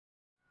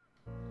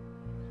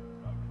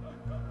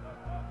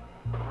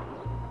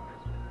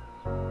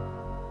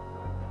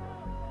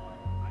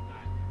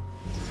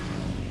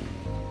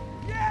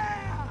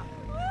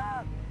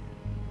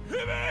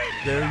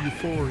Their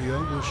euphoria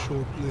was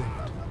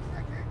short-lived,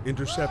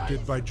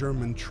 intercepted by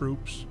German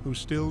troops who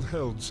still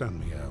held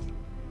Saint-Mihiel.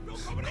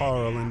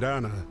 Karl and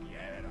Anna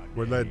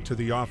were led to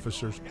the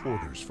officers'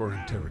 quarters for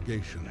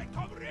interrogation.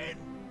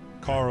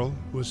 Karl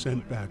was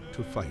sent back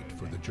to fight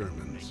for the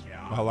Germans,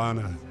 while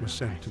Anna was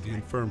sent to the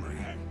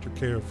infirmary to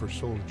care for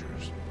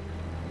soldiers.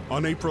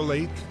 On April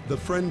 8th, the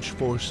French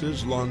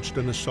forces launched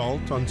an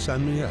assault on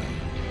Saint-Mihiel,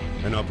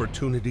 an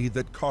opportunity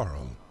that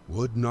Karl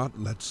would not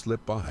let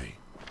slip by.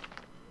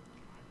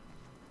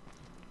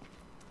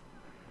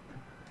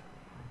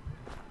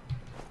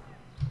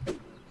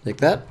 Take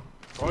that.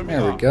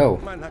 There we go.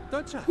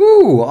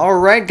 Woo!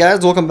 Alright guys,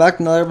 welcome back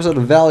to another episode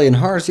of Valiant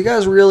Hearts. You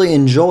guys really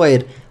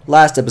enjoyed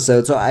last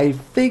episode, so I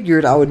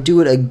figured I would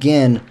do it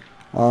again.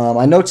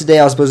 I know today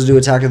I was supposed to do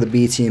Attack of the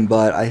B Team,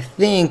 but I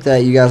think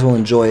that you guys will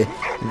enjoy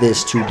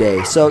this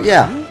today. So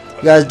yeah,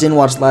 you guys didn't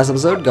watch the last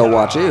episode, go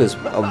watch it. It was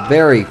a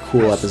very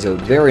cool episode,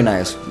 very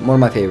nice, one of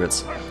my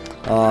favorites.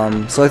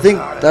 So I think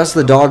that's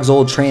the dog's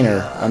old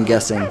trainer, I'm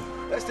guessing.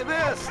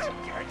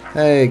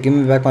 Hey, give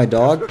me back my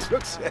dog.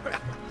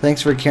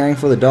 Thanks for caring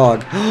for the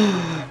dog.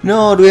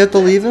 No, do we have to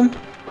leave him?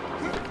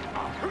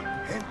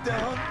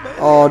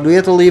 Oh, do we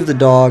have to leave the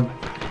dog?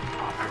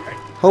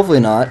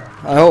 Hopefully not.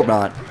 I hope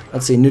not.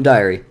 Let's see, new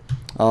diary.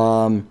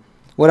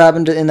 What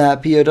happened in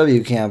that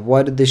POW camp?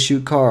 Why did they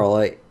shoot Karl?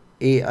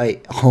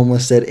 I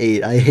almost said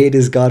 8. I hate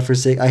this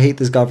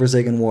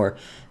godforsaken war.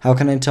 How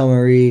can I tell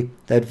Marie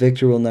that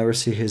Victor will never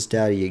see his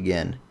daddy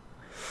again?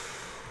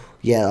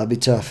 Yeah, that'll be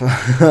tough.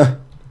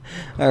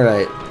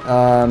 Alright.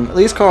 At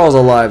least Karl's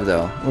alive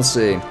though. Let's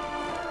see.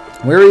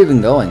 Where are we even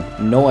going?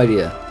 No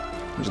idea.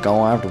 Just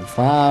gonna have to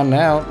find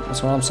out.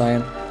 That's what I'm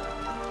saying.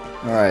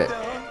 Alright.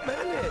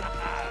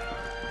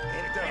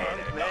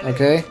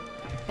 Okay.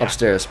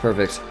 Upstairs.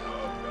 Perfect.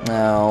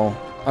 Now.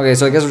 Okay,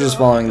 so I guess we're just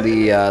following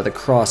the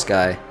cross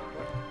guy.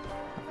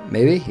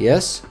 Maybe?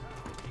 Yes?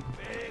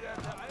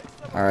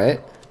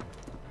 Alright.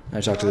 I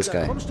talk to this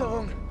guy.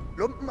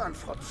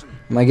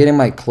 Am I getting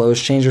my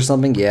clothes changed or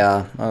something?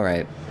 Yeah.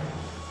 Alright.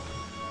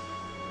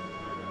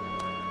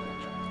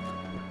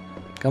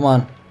 Come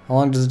on. How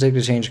long does it take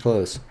to change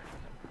clothes?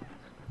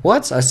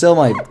 What? I still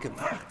have my...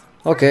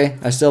 Okay,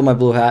 I still have my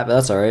blue hat, but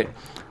that's alright.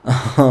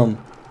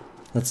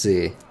 Let's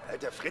see.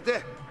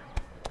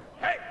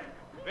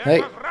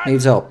 Hey,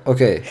 needs help.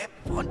 Okay.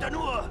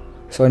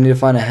 So I need to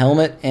find a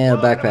helmet and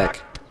a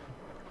backpack.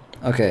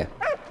 Okay.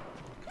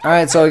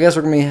 Alright, so I guess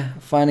we're going to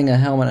be finding a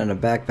helmet and a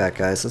backpack,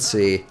 guys. Let's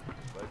see.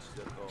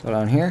 Go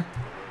down here.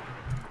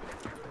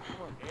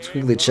 Let's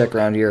quickly check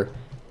around here.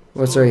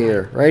 What's right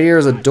here? Right here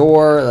is a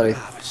door that I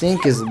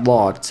think is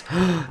locked.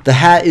 The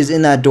hat is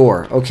in that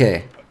door.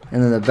 Okay.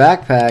 And then the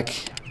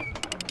backpack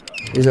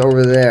is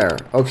over there.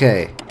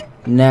 Okay.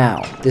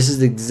 Now, this is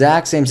the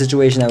exact same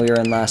situation that we were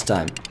in last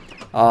time.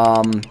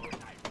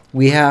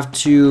 We have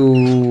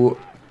to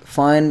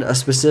find a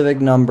specific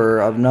number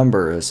of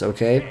numbers,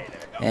 okay?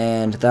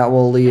 And that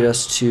will lead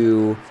us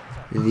to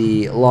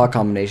the lock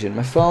combination.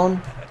 My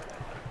phone?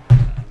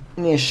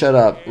 You need to shut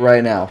up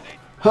right now.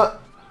 Huh.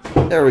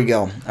 There we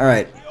go.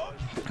 Alright.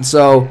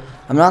 So,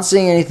 I'm not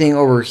seeing anything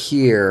over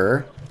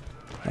here.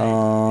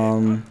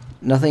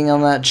 Nothing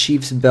on that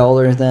chief's belt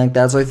or anything like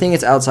that. So I think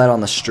it's outside on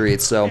the street.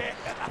 So,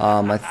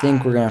 I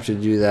think we're going to have to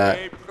do that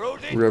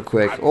real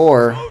quick.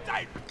 Or,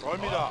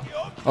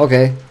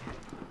 okay.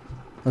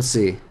 Let's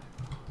see.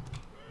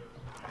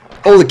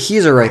 Oh, the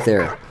keys are right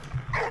there.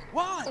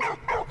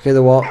 Okay,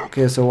 the wall.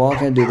 Okay, so wall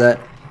can't do that.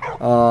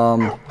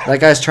 That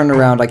guy's turned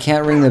around. I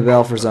can't ring the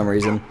bell for some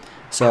reason.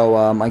 So,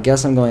 I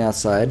guess I'm going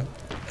outside.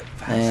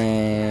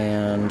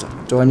 And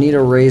do I need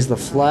to raise the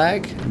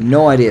flag?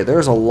 No idea.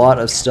 There's a lot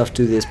of stuff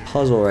to this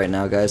puzzle right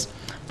now, guys.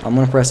 I'm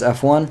going to press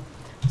F1.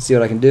 See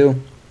what I can do.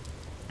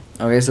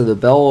 Okay, so the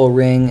bell will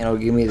ring and it'll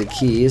give me the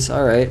keys.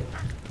 Alright.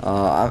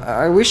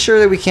 Are we sure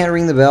that we can't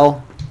ring the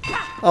bell?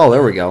 Oh,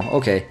 there we go.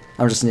 Okay.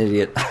 I'm just an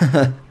idiot.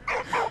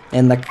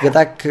 And could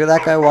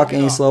that guy walk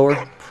any slower?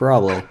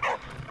 Probably.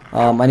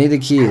 I need the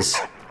keys.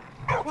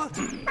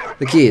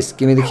 The keys.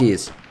 Give me the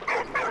keys.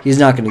 He's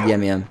not going to get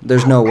me them.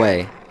 There's no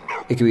way.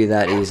 It could be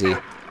that easy.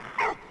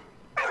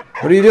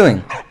 What are you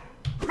doing?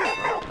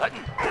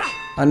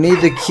 I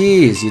need the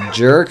keys, you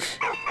jerk.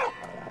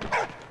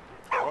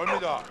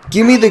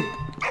 Give me the...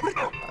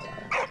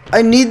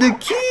 I need the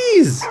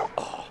keys!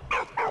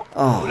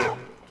 Oh.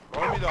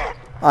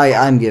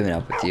 I'm giving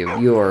up with you.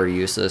 You are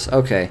useless.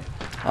 Okay.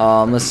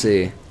 Let's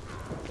see.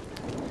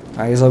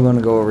 I guess I'm going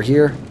to go over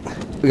here.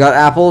 We got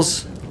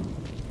apples.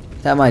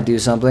 That might do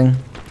something.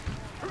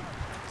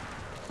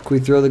 Can we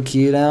throw the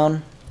key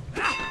down?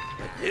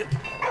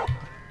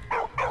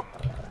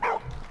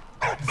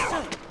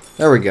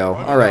 There we go.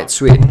 Alright,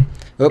 sweet.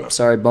 Oops,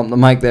 sorry, bumped the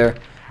mic there.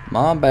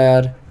 My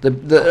bad.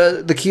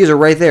 The keys are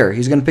right there.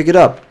 He's gonna pick it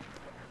up.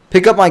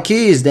 Pick up my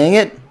keys, dang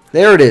it.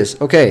 There it is.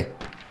 Okay.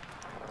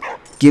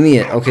 Give me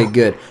it. Okay,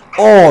 good.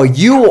 Oh,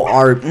 you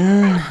are...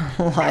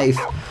 life.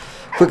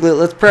 Quickly,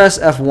 let's press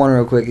F1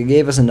 real quick. It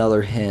gave us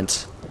another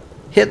hint.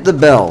 Hit the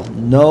bell.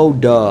 No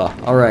duh.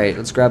 Alright,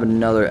 let's grab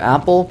another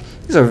apple.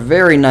 These are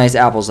very nice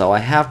apples, though, I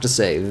have to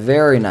say.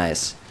 Very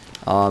nice.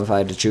 If I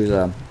had to choose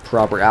a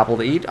proper apple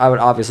to eat, I would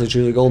obviously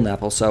choose a golden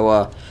apple.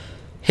 So,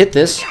 hit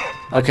this.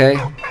 Okay.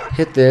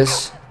 Hit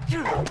this.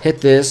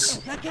 Hit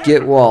this.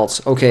 Get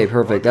waltz. Okay,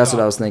 perfect. That's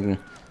what I was thinking.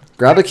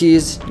 Grab the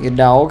keys. Good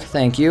dog.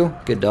 Thank you.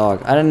 Good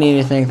dog. I didn't need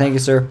anything. Thank you,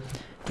 sir.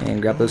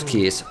 And grab those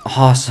keys.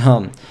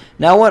 Awesome.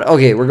 Now what?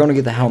 Okay, we're going to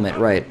get the helmet.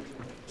 Right.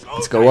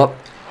 Let's go up.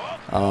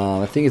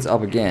 I think it's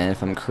up again,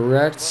 if I'm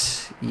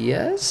correct.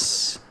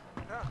 Yes?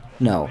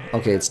 No.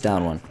 Okay, it's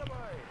down one.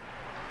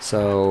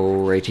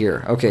 So, right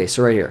here. Okay,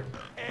 so right here.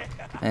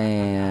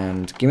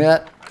 And give me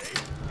that.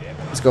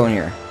 Let's go in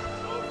here.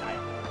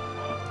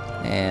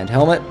 And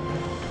helmet.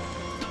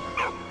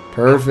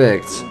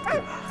 Perfect.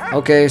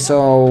 Okay,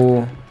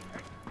 so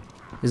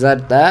is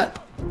that?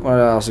 What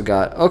else we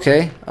got?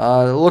 Okay,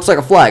 it looks like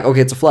a flag.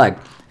 Okay, it's a flag.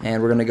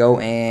 And we're gonna go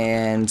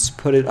and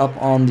put it up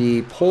on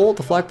the pole,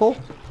 the flagpole.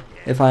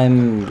 If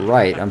I'm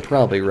right, I'm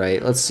probably right.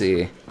 Let's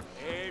see.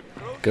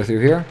 Go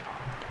through here.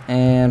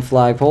 And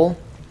flagpole.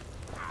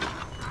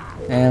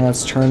 And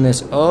let's turn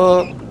this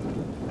up.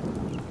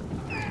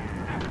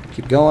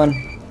 Keep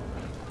going.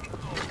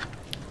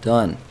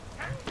 Done.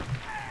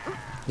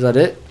 Is that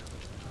it?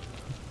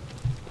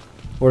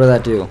 What did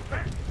that do?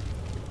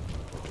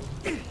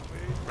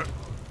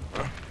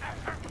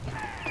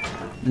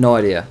 No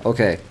idea.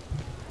 Okay.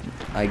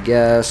 I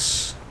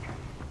guess.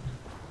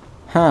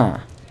 Huh.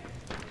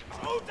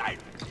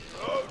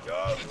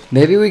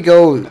 Maybe we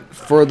go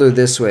further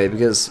this way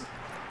because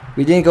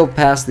we didn't go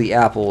past the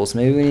apples.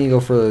 Maybe we need to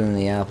go further than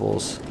the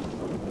apples.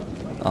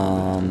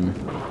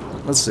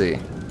 Let's see.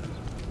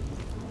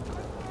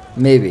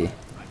 Maybe.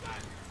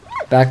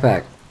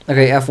 Backpack.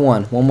 Okay,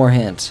 F1. One more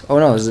hint. Oh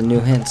no, there's a new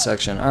hint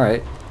section.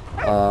 Alright.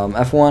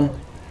 F1.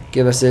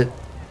 Give us it.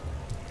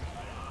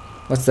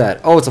 What's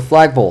that? Oh, it's a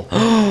flagpole.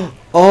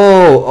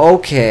 Oh,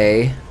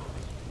 okay.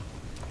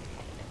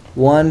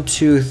 1,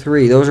 2,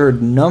 3. Those are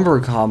number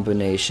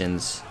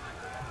combinations.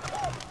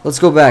 Let's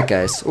go back,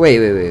 guys. Wait.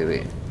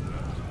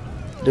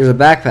 There's a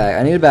backpack.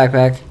 I need a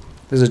backpack.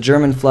 There's a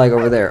German flag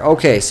over there.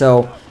 Okay,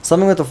 so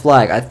something with the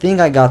flag. I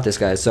think I got this,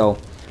 guys. So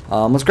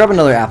let's grab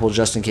another apple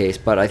just in case.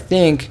 But I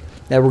think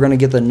that we're going to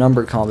get the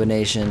number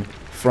combination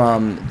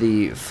from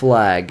the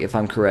flag, if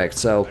I'm correct.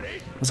 So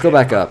let's go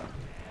back up.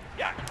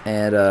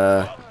 And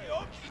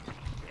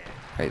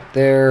right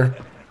there.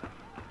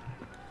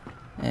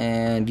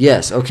 And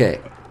yes, okay.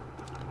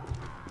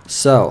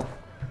 So,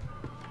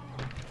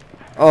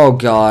 oh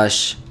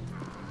gosh.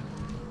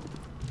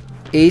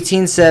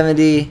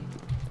 1870.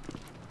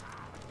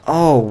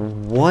 Oh,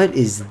 what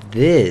is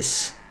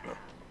this?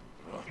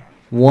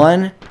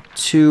 1,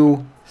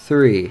 2,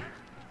 3.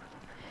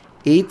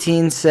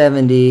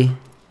 1870.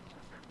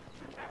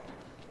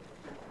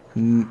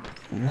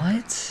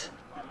 What?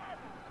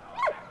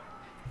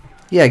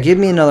 Yeah, give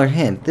me another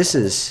hint. This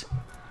is...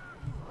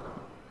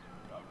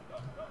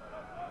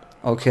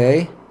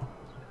 Okay.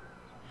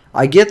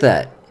 I get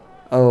that.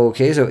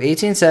 Okay, so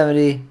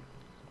 1870.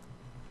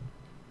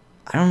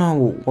 I don't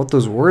know what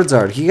those words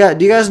are. Do you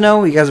guys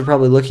know? You guys are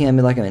probably looking at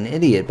me like I'm an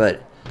idiot,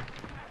 but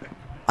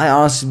I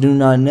honestly do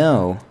not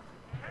know.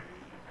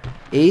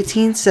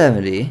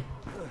 1870.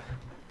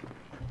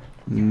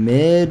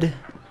 Mid...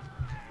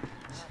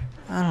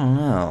 I don't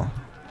know.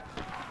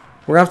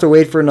 We're gonna have to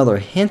wait for another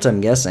hint, I'm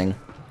guessing.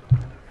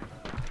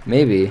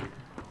 Maybe.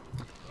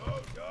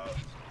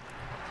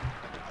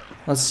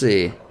 Let's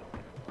see.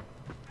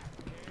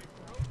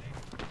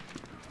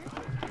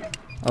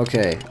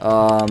 Okay,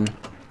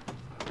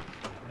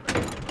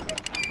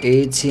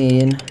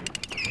 18.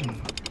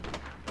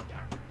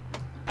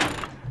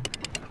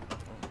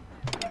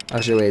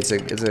 Actually, wait,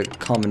 it's a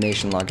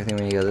combination lock. I think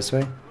we need to go this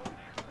way.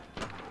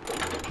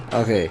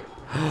 Okay.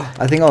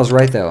 I think I was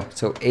right though.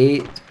 So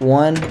 18,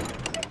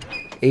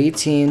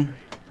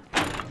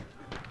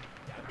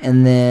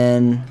 and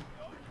then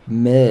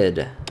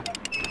mid.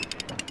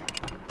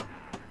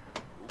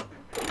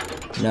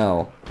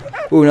 No.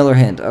 Ooh, another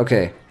hint.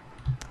 Okay.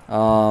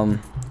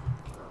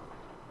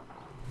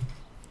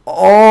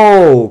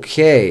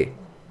 Okay.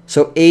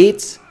 So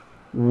 8,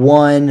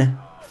 1,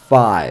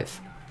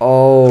 5.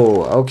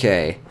 Oh,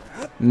 okay.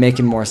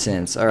 Making more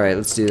sense. All right,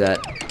 let's do that.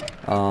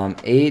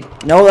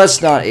 8. No,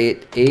 that's not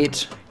 8.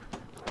 8,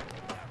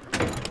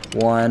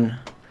 1,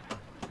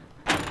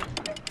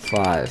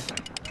 5.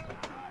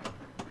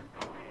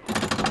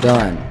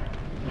 Done.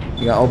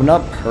 You gotta open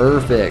up.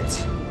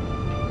 Perfect.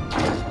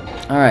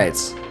 Alright.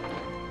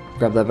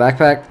 Grab that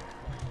backpack.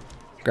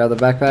 Grab the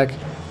backpack.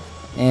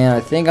 And I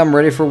think I'm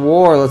ready for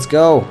war. Let's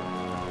go.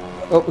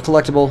 Oh, a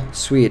collectible.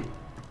 Sweet.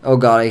 Oh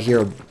god, I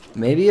hear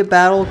maybe a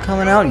battle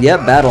coming out.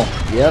 Yep, battle.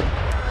 Yep.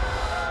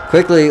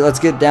 Quickly, let's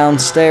get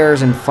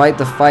downstairs and fight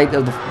the fight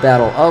of the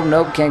battle. Oh,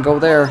 nope, can't go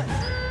there.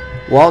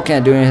 Walt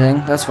can't do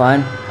anything. That's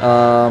fine.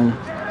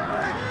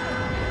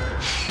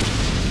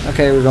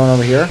 Okay, we're going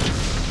over here.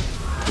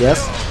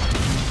 Yes.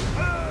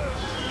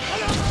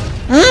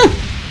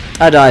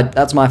 I died.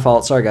 That's my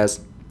fault. Sorry,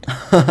 guys.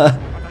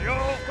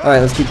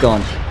 Alright, let's keep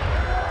going.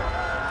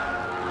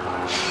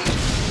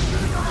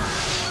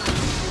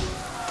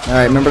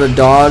 Alright, remember to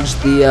dodge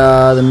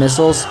the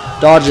missiles.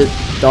 Dodge it.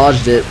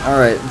 Dodged it.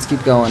 Alright, let's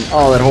keep going.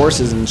 Oh, that horse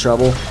is in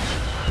trouble.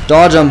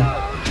 Dodge him.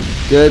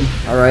 Good.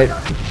 Alright.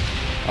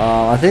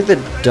 I think the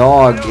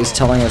dog is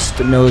telling us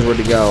it knows where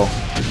to go.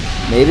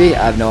 Maybe?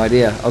 I have no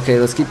idea. Okay,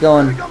 let's keep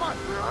going.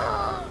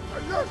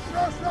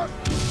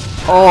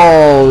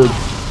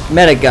 Oh,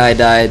 medic guy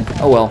died.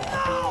 Oh well.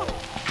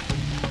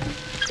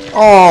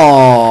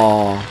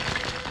 Oh.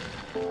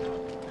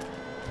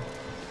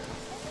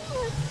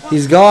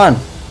 He's gone.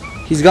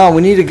 He's gone.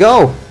 We need to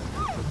go.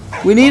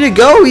 We need to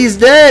go. He's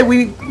dead.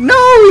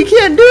 No, we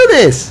can't do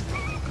this.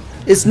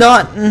 It's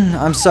not.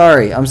 I'm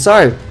sorry. I'm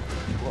sorry.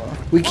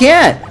 We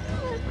can't.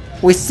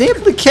 We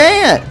simply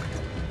can't.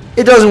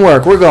 It doesn't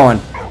work. We're going.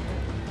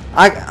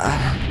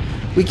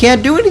 We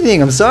can't do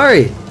anything. I'm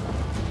sorry.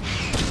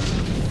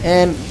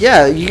 And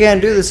yeah, you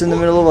can't do this in the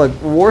middle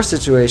of a war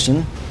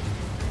situation.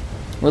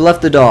 We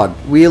left the dog.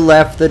 We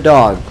left the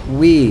dog.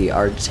 We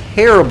are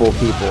terrible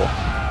people.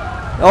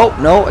 Oh,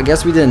 no, I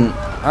guess we didn't.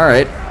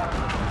 Alright.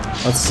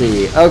 Let's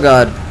see. Oh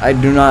god, I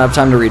do not have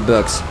time to read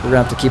books. We're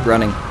gonna have to keep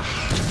running.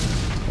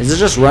 Is it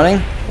just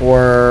running?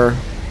 Or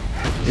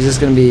is this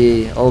gonna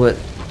be a little bit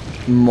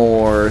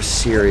more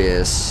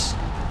serious?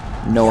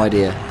 No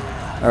idea.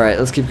 Alright,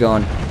 let's keep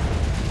going.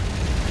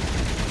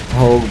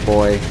 Oh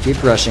boy,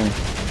 keep rushing.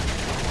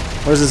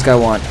 What does this guy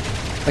want?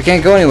 I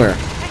can't go anywhere.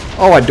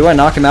 Oh, do I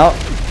knock him out?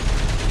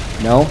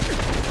 No.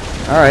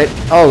 Alright.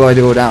 Oh, I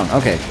do go down.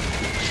 Okay.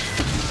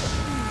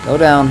 Go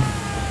down.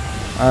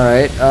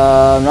 Alright.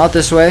 Not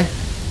this way.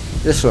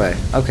 This way.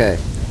 Okay.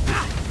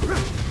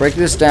 Break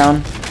this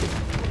down.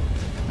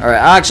 Alright.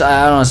 Actually,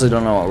 I honestly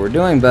don't know what we're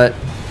doing, but...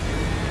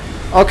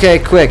 Okay,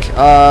 quick.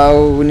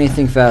 We need to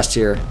think fast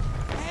here.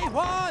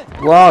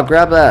 Wow,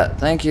 grab that.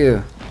 Thank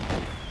you.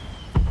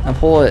 Now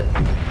pull it.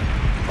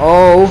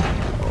 Oh.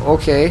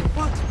 Okay.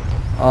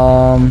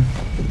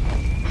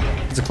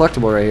 It's a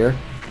collectible right here.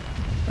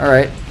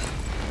 Alright.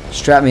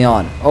 Strap me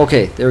on.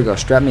 Okay, there we go.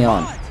 Strap me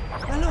on.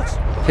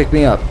 Pick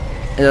me up.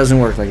 It doesn't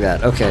work like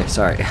that. Okay,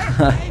 sorry.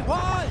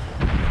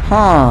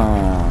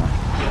 Huh.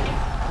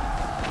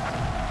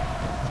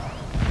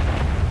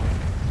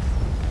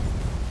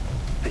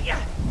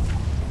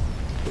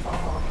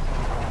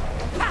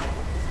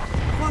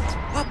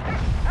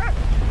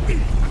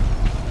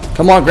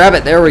 Come on, grab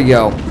it. There we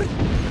go.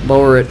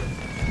 Lower it.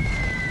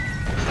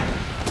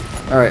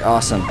 Alright,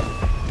 awesome.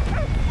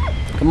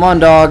 Come on,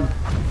 dog.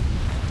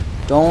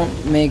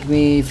 Don't make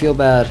me feel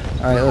bad.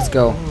 Alright, let's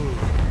go.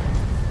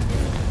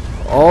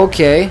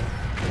 Okay.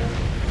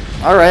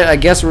 Alright, I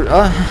guess we're...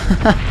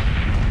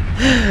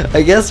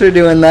 I guess we're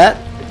doing that.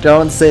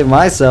 Don't save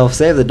myself.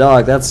 Save the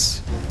dog.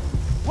 That's...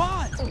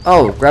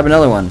 Oh, grab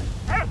another one.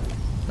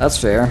 That's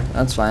fair.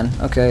 That's fine.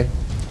 Okay.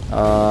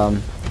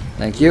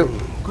 Thank you.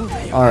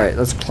 Alright,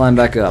 let's climb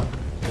back up.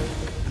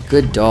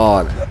 Good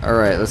dog.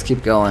 Alright, let's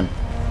keep going.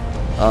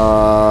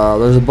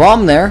 There's a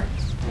bomb there.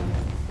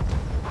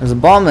 There's a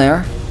bomb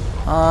there.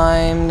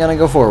 I'm gonna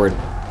go forward.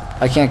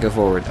 I can't go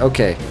forward.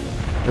 Okay.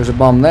 There's a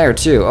bomb there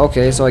too.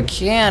 Okay, so I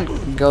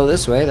can't go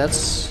this way.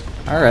 That's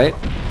alright.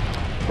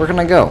 Where can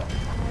I go?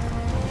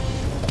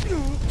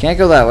 Can't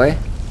go that way.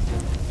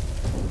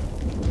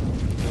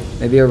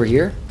 Maybe over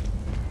here?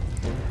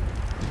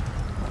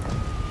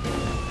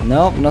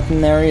 Nope, nothing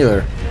there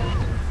either.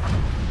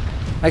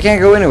 I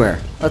can't go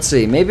anywhere. Let's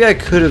see. Maybe I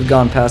could have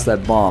gone past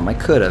that bomb. I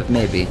could have,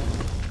 maybe.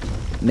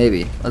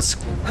 Maybe. Let's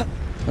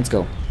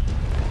go.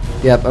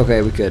 Yep,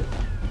 okay, we could.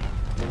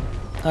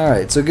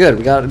 Alright, so good.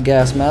 We got a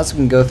gas mask. We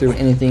can go through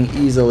anything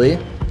easily.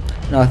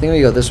 No, I think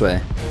we go this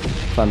way,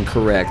 if I'm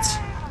correct.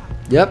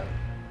 Yep.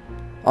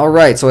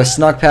 Alright, so I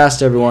snuck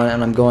past everyone,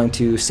 and I'm going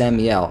to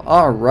Samuel.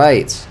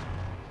 Alright.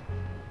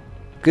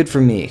 Good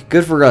for me.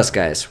 Good for us,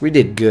 guys. We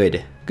did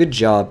good. Good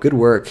job. Good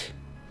work.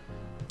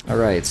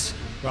 Alright.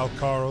 While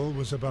Carl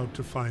was about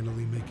to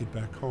finally make it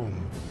back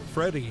home,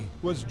 Freddy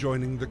was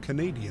joining the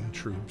Canadian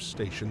troops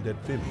stationed at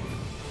Vimy.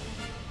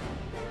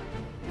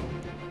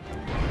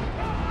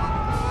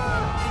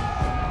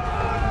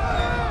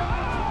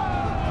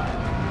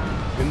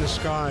 In the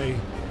sky,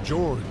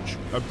 George,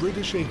 a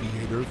British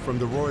aviator from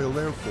the Royal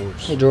Air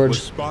Force, hey, George,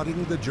 was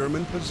spotting the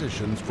German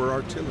positions for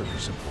artillery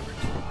support.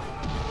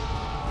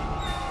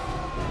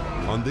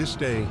 On this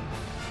day,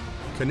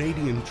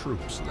 Canadian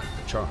troops led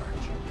the charge.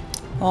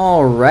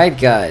 Alright,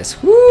 guys.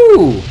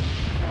 Woo!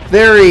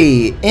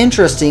 Very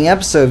interesting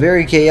episode,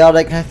 very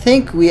chaotic, and I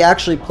think we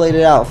actually played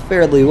it out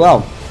fairly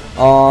well.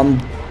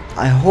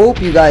 I hope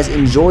you guys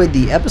enjoyed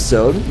the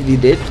episode. If you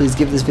did, please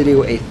give this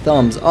video a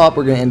thumbs up.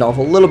 We're going to end off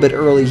a little bit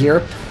early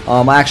here.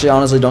 I actually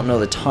honestly don't know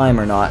the time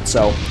or not,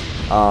 so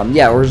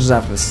yeah, we're just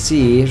going to have to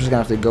see. We're just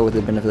going to have to go with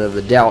the benefit of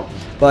the doubt.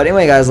 But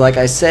anyway, guys, like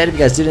I said, if you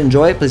guys did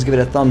enjoy it, please give it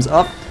a thumbs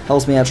up.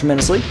 Helps me out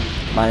tremendously.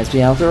 My name's P.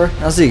 Outthrower,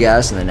 and I'll see you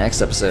guys in the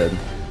next episode.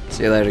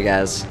 See you later,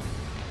 guys.